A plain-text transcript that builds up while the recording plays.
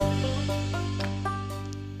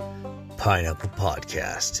Pineapple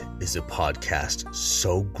Podcast is a podcast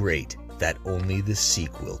so great that only the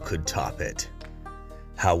sequel could top it.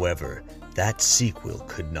 However, that sequel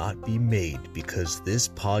could not be made because this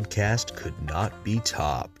podcast could not be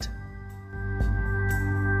topped.